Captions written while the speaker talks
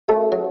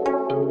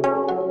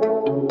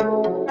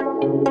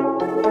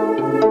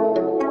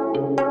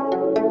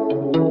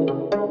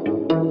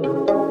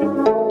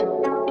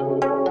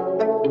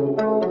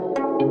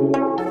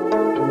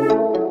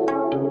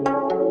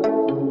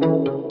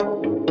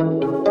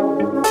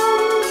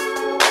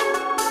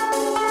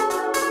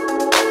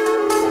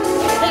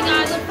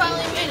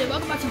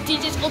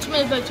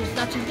many adventures.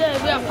 Now today we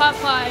got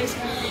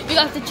Popeyes. We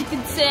got the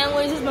chicken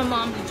sandwich. This is my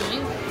mom's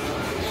drink.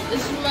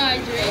 This is my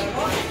drink.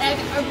 And I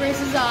get our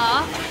braces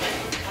off.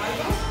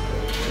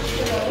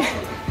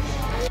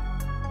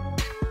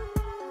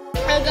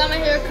 I got my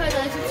hair cut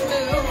nice and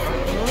smooth.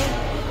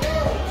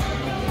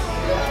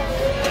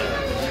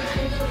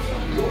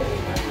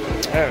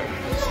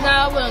 So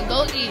now we're gonna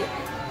go eat.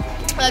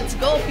 Let's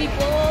go,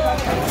 people.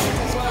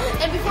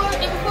 And before we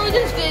do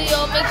this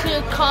video, make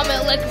sure to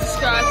comment, like, and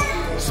subscribe.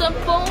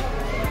 Simple,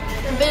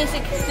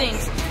 basic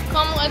things.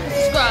 Comment, like, and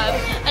subscribe.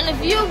 And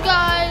if you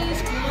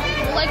guys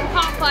like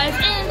Popeyes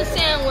and the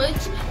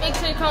sandwich, make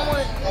sure you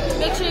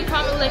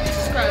comment, like, and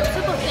subscribe.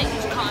 Simple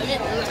things.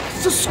 Comment, like,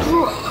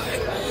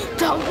 subscribe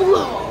down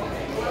below.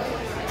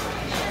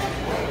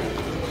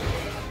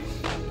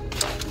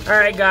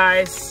 Alright,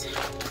 guys.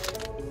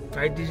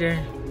 Alright, DJ.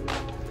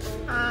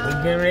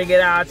 We're getting ready to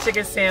get our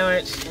chicken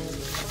sandwich.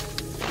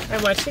 I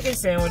have my chicken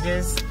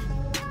sandwiches.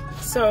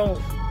 So,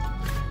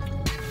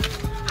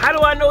 how do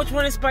I know which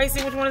one is spicy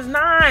and which one is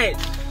not?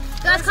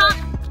 Guys,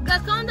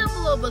 comment down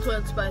below which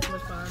one is spicy,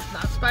 which one is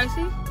not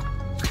spicy.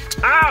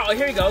 Oh,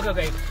 here we go.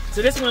 Okay.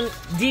 So this one,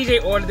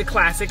 DJ ordered the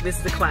classic. This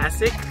is the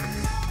classic.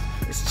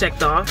 It's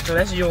checked off, so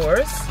that's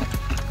yours.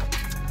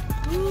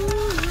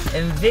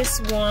 And this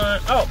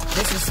one, oh,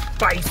 this is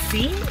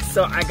spicy.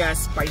 So I got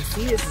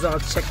spicy. This is all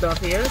checked off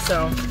here.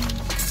 So,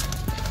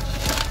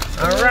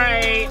 all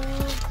right.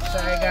 So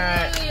I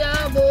got.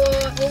 Yeah, boy.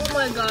 Oh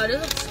my God.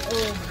 This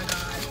looks.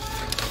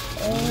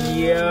 Oh my God.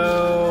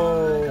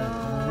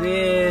 Yo,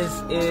 this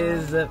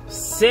is a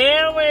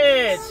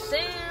sandwich.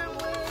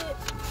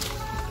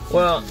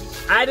 Well,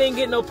 I didn't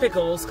get no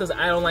pickles because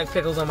I don't like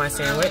pickles on my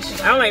sandwich.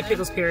 I don't like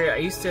pickles, period. I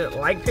used to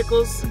like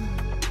pickles,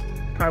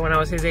 probably when I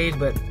was his age,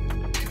 but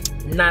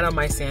not on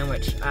my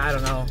sandwich. I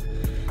don't know.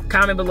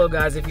 Comment below,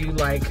 guys, if you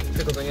like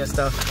pickles on your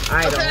stuff.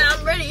 I don't. Okay,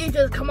 I'm ready to eat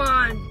this. Come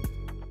on.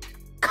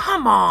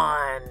 Come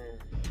on.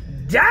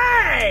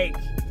 Dang.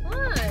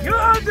 What? You're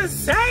on the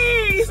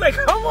same. He's like,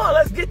 come on,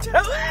 let's get to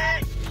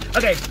it.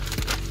 Okay.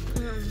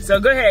 So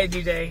go ahead,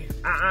 DJ.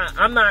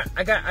 I'm not.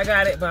 I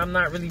got it, but I'm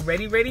not really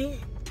ready.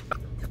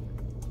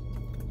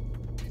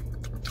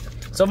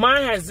 So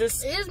mine has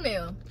this. It is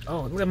meal.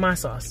 Oh, look at my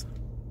sauce.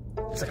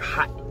 It's like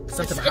hot.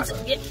 Something hot.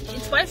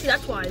 It's spicy.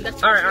 That's why.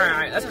 That's all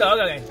right. Let's go.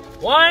 Okay.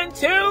 1,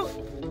 2.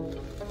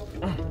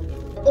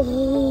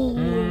 Oh.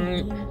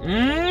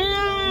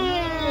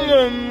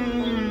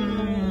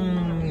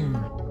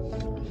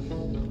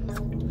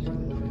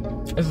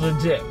 It's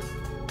legit.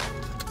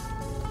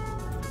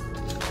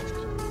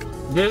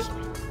 This.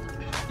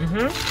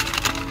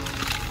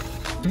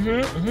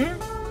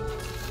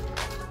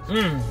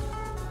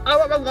 I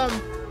want my gum.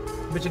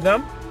 Bit your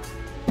gum?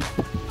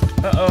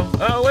 Uh-oh.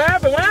 Uh-oh, what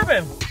happened? What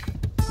happened?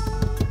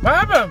 What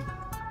happened?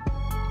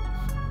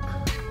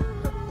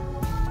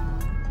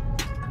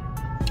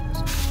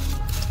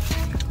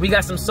 We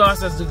got some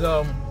sauces to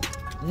go.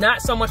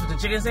 Not so much with the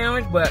chicken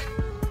sandwich, but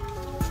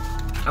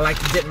I like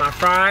to dip my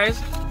fries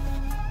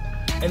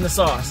in the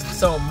sauce.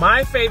 So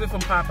my favorite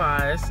from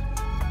Popeyes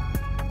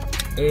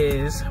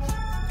is,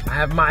 I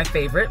have my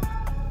favorite.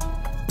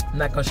 I'm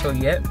not gonna show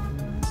you yet.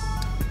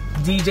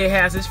 DJ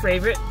has his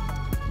favorite.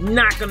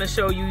 Not gonna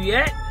show you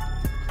yet.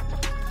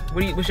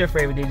 What's your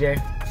favorite, DJ?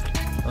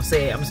 I'll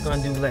say it. I'm just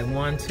gonna do like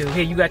 1, 2.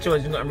 Here, you got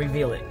yours. You're gonna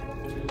reveal it.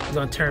 You're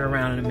gonna turn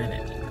around in a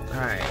minute. All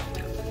right.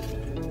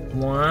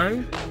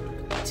 1,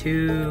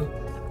 2,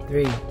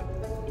 3.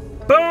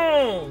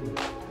 Boom!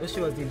 What's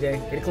yours, DJ?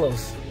 Get it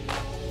close.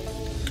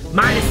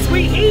 Mine is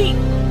sweet heat.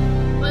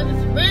 Mine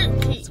is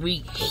ranch heat.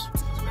 Sweet heat.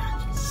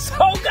 So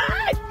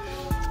good.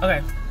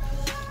 Okay.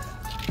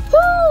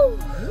 Woo!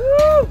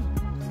 Woo!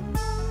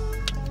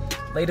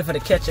 Later for the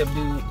ketchup, dude.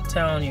 I'm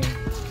telling you.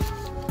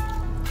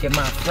 Get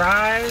my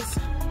fries.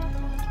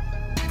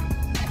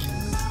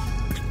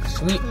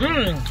 Sweet.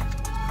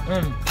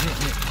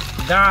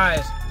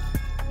 Guys,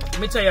 let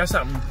me tell y'all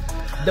something.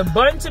 The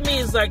bun to me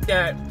is like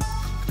that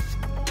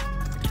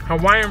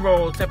Hawaiian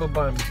roll type of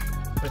bun.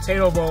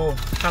 Potato roll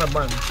kind of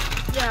bun.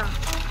 Yeah.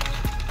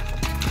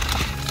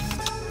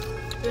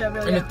 Yeah,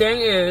 really. And the thing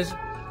is,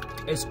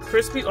 it's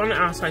crispy on the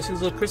outside. See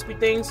those little crispy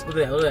things? Look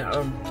at that. Look at that.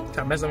 Kind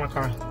of messing up my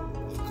car.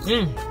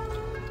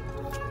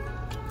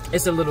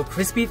 It's a little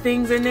crispy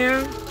things in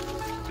there.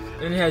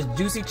 And it has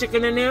juicy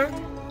chicken in there.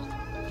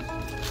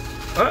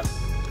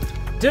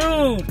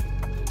 Dude!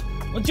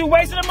 What you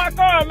wasting in my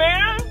car,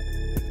 man?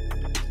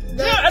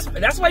 Yeah,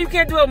 that's why you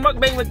can't do a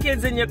mukbang with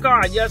kids in your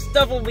car. Your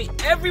stuff will be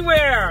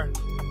everywhere.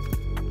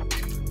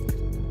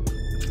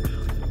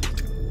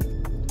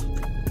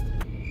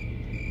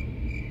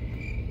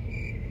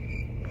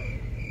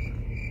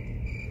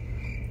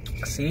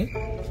 See?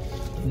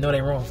 You know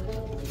they wrong.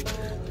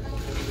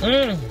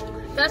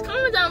 Guys,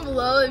 comment down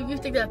below if you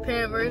think that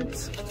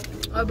parents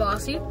are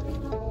bossy.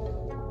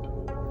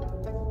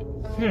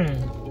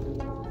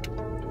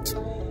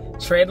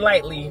 Tread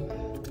lightly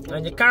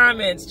on your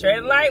comments.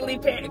 Tread lightly,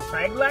 parents.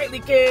 Tread lightly,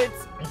 kids.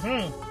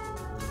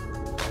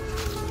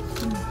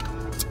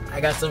 I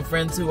got some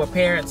friends who are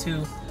parents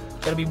who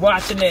gonna be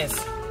watching this.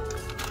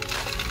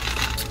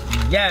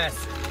 Yes.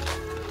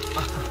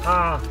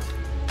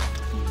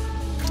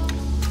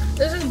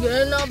 This is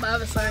good enough, but I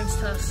have a science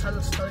test. How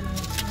to study. I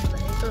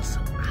hate this.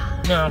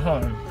 No,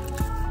 hold on.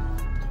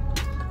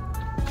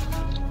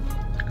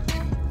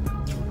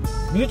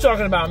 You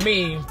talking about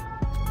me?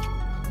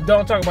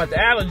 Don't talk about the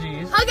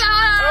allergies. Okay.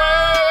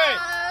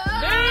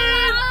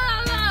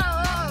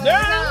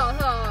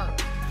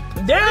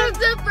 This is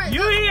different.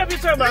 You here be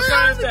talking about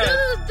science test. This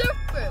is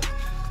different.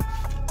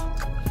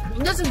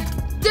 This is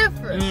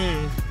different.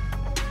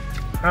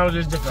 How is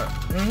this different?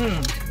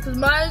 Because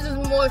mine is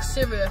more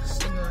serious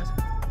than yours.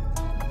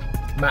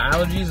 My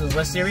allergies is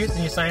less serious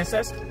than your science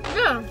test?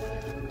 Yeah.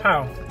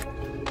 How?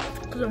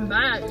 Because I'm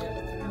bad.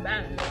 I'm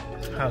bad.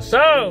 How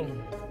so?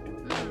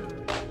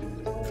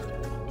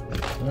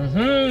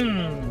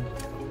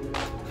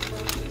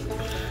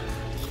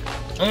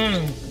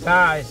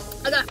 Guys.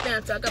 I got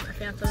Fanta. I got my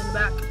Fanta in the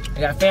back. I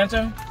got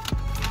Fanta.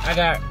 I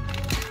got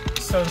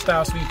Southern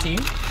style sweet tea.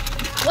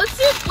 What's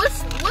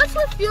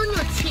with you and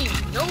your tea?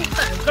 No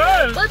offense.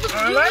 Cause What's with I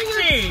you like and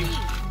your tea.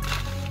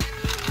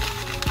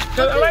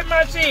 Cause I like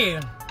my tea.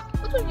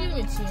 What's with you and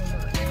your tea?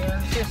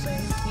 Yeah, seriously.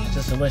 It's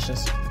just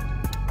delicious.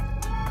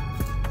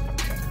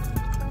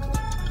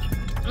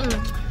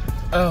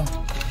 Oh.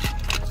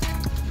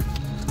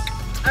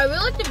 I really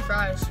like them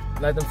fries.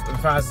 Like the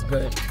fries is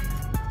good.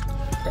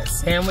 That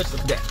sandwich,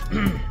 look at that.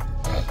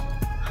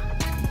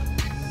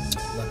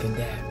 Look at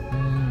that.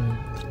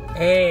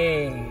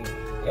 Hey.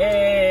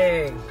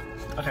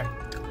 Okay.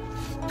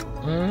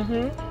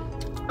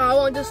 I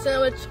want this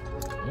sandwich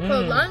for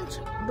lunch,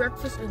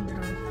 breakfast, and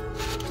dinner.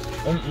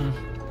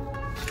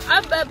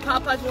 I bet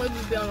Popeyes won't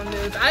even be on the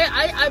news.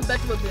 I bet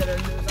they would be on the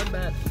news. I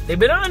bet. They've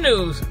been on the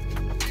news.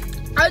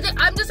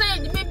 I'm just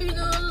saying, maybe the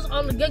news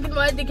on the Gig and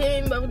White, they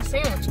came back with the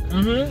sandwich.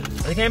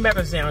 They came back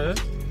with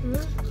sandwiches.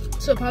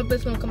 So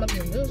Popeyes won't come up in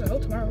the news, I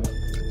hope tomorrow.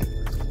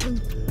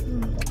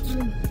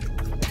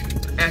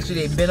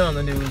 Actually, they've been on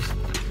the news.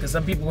 Because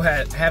some people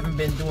haven't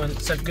been doing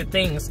such good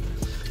things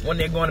when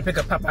they're going to pick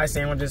up Popeye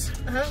sandwiches.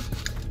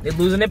 They're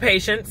losing their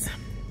patience.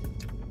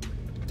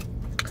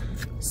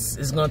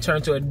 It's going to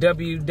turn to a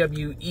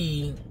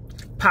WWE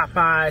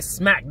Popeye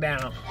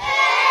SmackDown.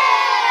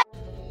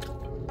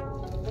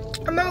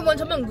 I remember one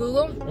time on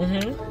Google,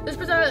 this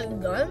person had a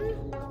gun,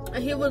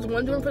 and he was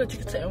wondering for the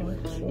chicken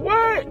sandwich.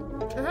 What?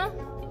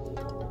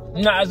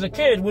 Now, as a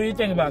kid, what do you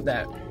think about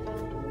that?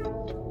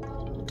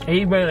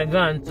 He bringing a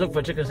gun to look for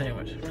a chicken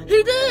sandwich.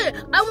 He did!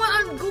 I went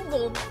on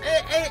Google,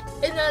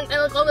 and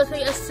like all the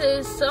things, it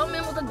says, some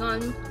man with a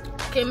gun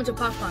came into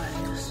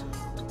Popeyes.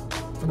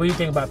 What do you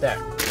think about that?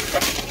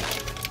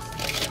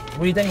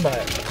 What do you think about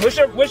it?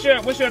 What's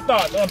your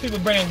thoughts on people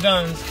bringing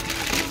guns?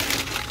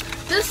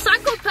 This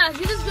psychopath,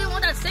 he just didn't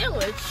want that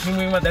sandwich. You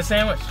mean want that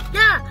sandwich?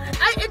 Yeah,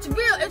 it's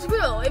real, it's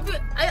real.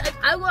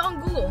 I went on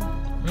Google.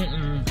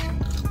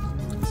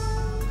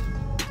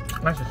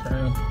 That's a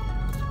shame.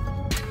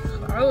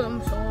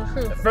 I'm so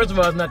true. First of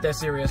all, it's not that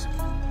serious.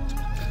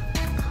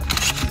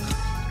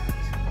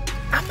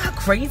 I'm not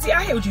crazy.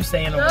 I hear what you're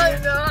saying over there.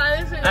 No, I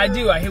didn't say that. I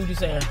do. I hear what you're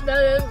saying. I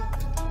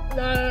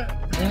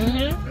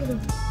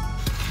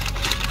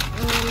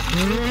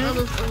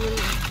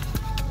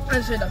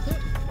didn't say nothing.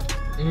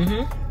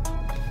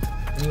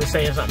 You were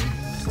saying something.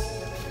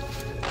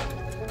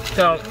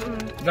 So,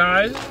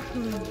 guys,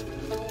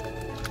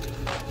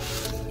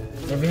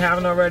 if you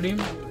haven't already,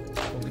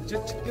 get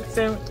your chicken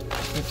sandwich.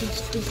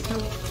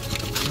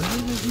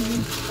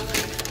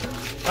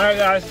 Alright,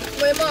 guys.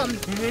 Wait, Mom.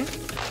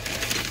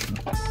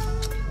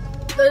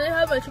 They didn't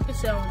have my chicken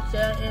sandwich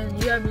yet,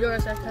 and you have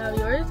yours. I have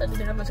yours. I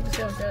didn't have my chicken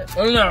sandwich yet.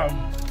 Oh, no.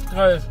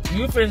 Because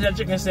you finished that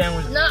chicken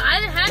sandwich. No, I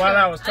didn't have while it.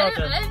 I was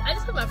talking. I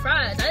just had my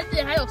fries. I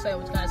didn't have no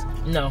sandwich, guys.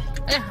 No.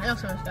 I didn't have no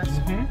sandwich, guys.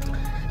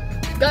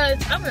 Guys,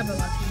 I'm never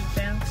watching you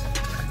fans.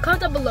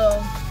 Comment down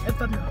below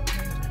if I'm not.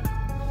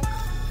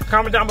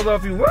 Comment down below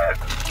if you were.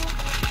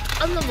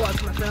 I'm never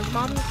watching my friends,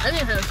 Mom. I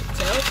didn't have a chicken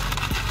sandwich.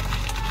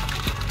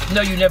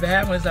 No, you never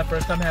had one. It's our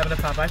first time having a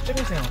Popeye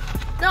chicken sandwich.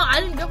 No,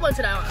 I didn't get one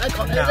to that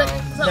one.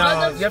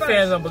 No, your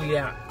fans don't believe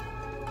that.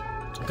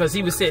 Because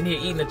he was sitting here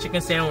eating a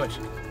chicken sandwich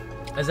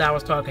as I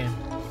was talking.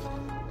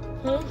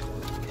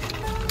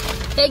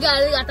 Hey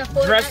guys, I got the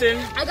Fortnite. Dressing.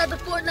 I got the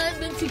Fortnite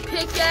minty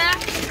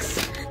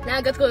pickaxe. Now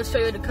I got to go show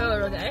you the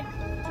color, okay?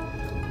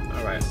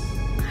 Alright.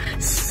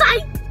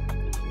 Psych!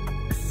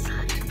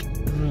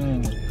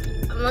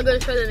 I'm not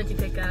gonna show you the minty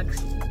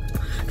pickaxe.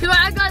 Cause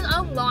I guys,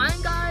 I'm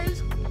lying,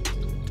 guys.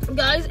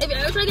 Guys, if you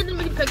ever try to get the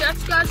minty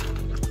pickaxe, guys,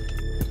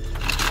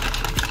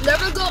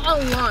 never go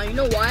online. You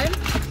know why?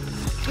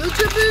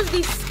 YouTubers,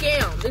 they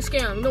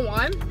scam. You know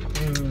why?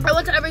 I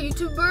went to every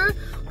YouTuber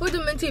for the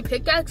minty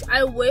pickaxe.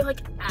 I wait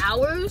like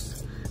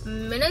hours,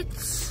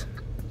 minutes,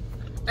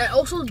 and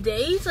also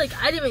days. Like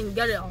I didn't even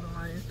get it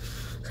online.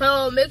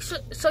 So make sure.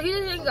 So here's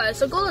the thing, guys.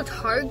 So go to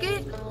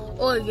Target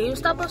or a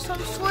GameStop of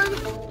some sort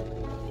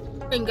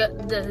and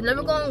get this.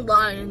 Never go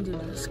online and do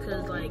this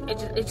because like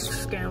it's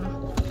just a scam.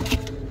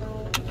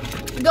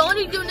 Don't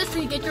only do this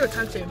to get your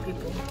attention,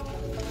 people.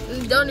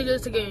 Don't need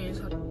this to get your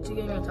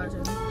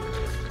attention.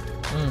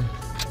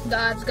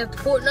 Guys, got the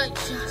Fortnite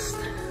chest.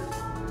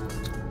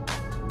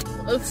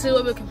 Let's see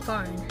what we can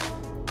find.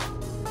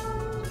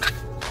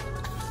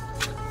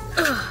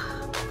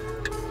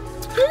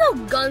 There's no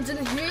guns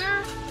in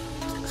here.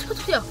 It's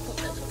supposed to be a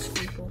Fortnite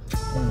people.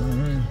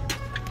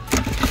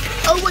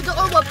 Oh, wait, there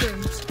are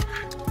weapons.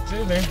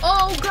 Excuse me.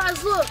 Oh,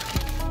 guys, look.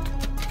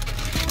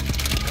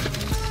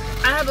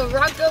 I have a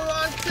rocket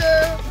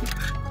launcher.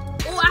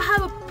 Oh, I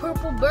have a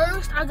purple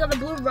burst. I got a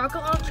blue rocket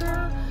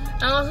launcher.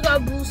 I also got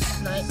a blue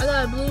sniper. I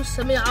got a blue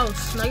semi-auto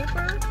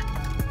sniper.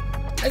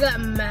 I got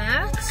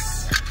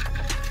Max.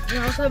 And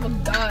I also have a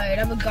guide.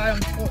 I have a guide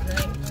on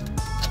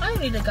Fortnite. I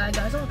don't need a guide,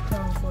 guys. I'm a pro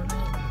on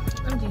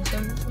Fortnite. I'm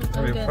decent.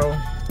 I'm good. Pro?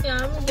 Yeah,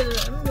 I'm a good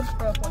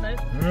pro on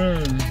Fortnite.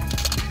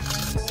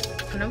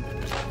 You know?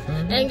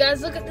 And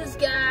guys, look at this,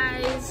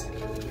 guys.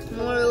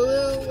 More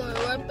loot, more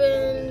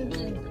weapons,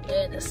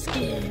 and a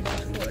skin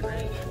for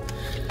Fortnite.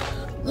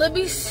 Let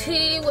me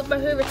see what my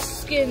favorite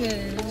skin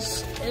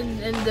is in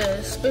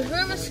this. My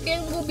favorite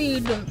skin will be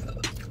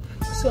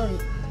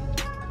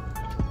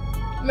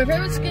my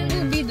favorite skin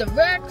will be the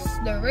Rex,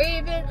 the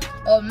Raven,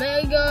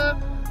 Omega,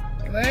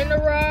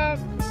 Ragnarok,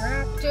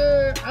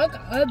 Raptor.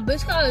 I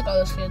basically like all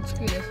the skins.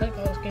 Screw this, I like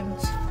all the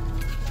skins.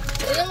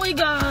 Anyway,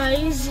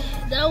 guys,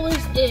 that was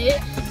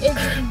it.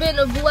 It's been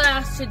a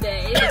blast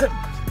today.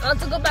 Want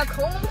to go back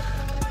home?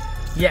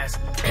 Yes.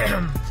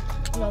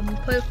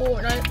 Play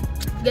Fortnite.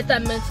 Get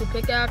that minty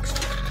pickaxe.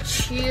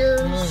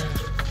 Cheers.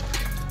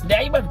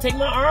 Dad, you about to take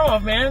my arm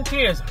off, man.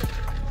 Cheers.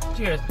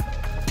 Cheers.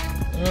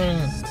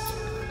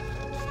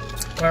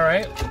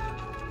 Alright.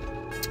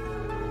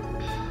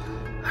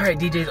 Alright,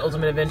 DJ's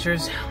Ultimate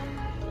Adventures.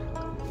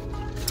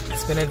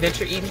 It's been an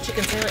adventure eating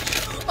chicken sandwich.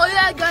 Oh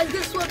yeah, guys,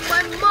 guess what?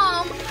 My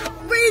mom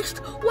reached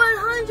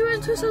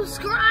 102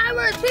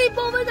 subscribers.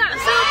 People, we got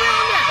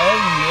celebrating. Oh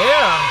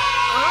yeah.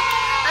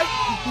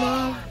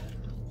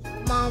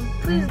 Mom,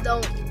 please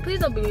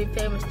don't be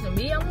famous to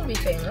me. I'm gonna be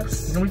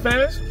famous. You gonna be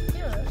famous?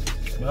 Yeah.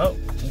 Well,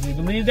 if you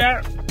believe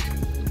that,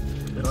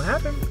 it'll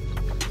happen.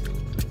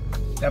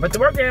 Gotta put the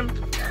work in.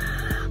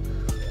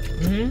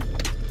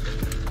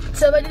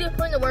 So if I didn't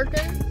put in the work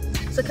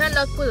in, so can I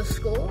not go to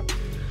school?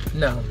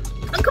 No.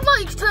 Oh, come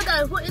on, you still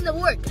gotta put in the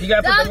work. You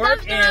gotta put the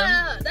work in.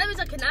 That means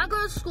I cannot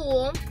go to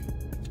school.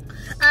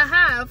 I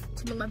have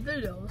to make my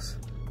videos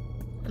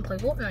and play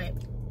Fortnite.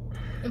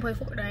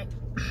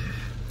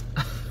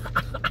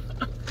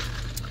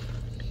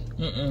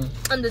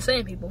 I'm just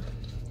saying, people.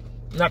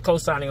 Not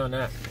co-signing on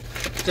that.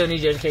 Still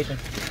need your education.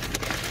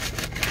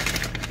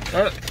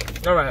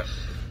 Alright.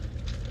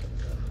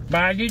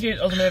 Bye, DJ's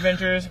Ultimate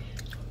Adventures.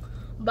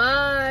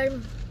 Bye.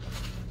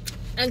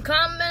 And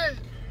comment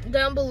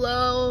down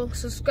below.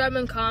 Subscribe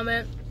and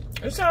comment.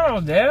 It's not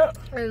all there.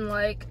 And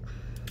like.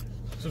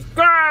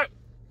 Subscribe.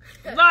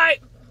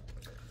 Like.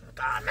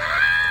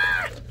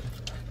 Comment.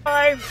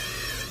 Bye.